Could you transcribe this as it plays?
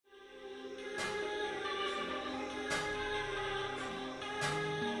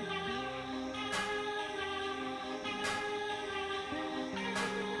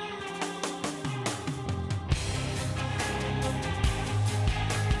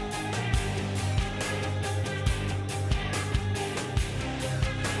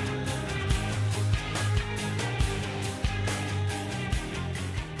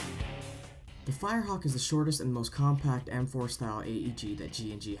Firehawk is the shortest and most compact M4 style AEG that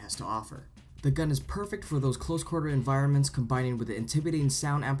G&G has to offer. The gun is perfect for those close quarter environments, combining with the intimidating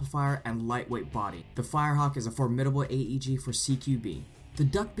sound amplifier and lightweight body. The Firehawk is a formidable AEG for CQB. The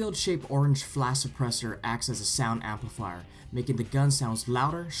duck-billed shaped orange flash suppressor acts as a sound amplifier, making the gun sounds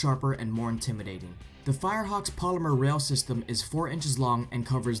louder, sharper, and more intimidating. The Firehawk's polymer rail system is 4 inches long and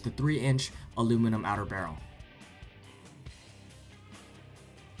covers the 3-inch aluminum outer barrel.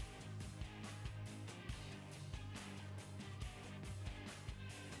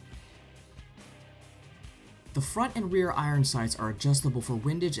 The front and rear iron sights are adjustable for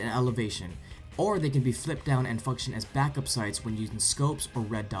windage and elevation, or they can be flipped down and function as backup sights when using scopes or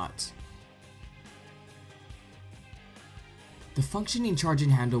red dots. The functioning charging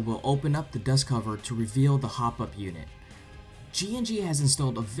handle will open up the dust cover to reveal the hop-up unit. G&G has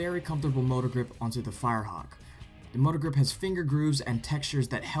installed a very comfortable motor grip onto the Firehawk. The motor grip has finger grooves and textures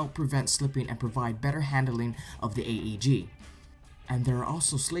that help prevent slipping and provide better handling of the AEG. And there are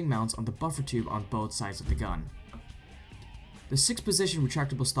also sling mounts on the buffer tube on both sides of the gun. The 6-position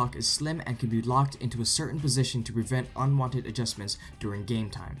retractable stock is slim and can be locked into a certain position to prevent unwanted adjustments during game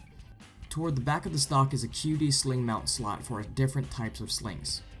time. Toward the back of the stock is a QD sling mount slot for different types of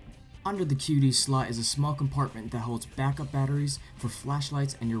slings. Under the QD slot is a small compartment that holds backup batteries for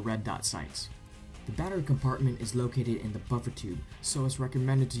flashlights and your red dot sights. The battery compartment is located in the buffer tube, so it's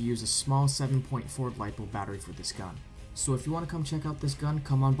recommended to use a small 7.4 LiPo battery for this gun. So if you want to come check out this gun,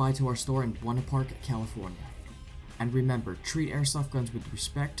 come on by to our store in Buena Park, California. And remember, treat airsoft guns with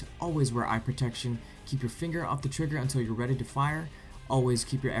respect, always wear eye protection, keep your finger off the trigger until you're ready to fire, always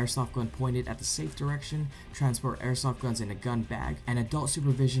keep your airsoft gun pointed at the safe direction, transport airsoft guns in a gun bag, and adult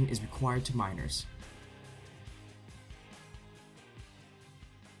supervision is required to minors.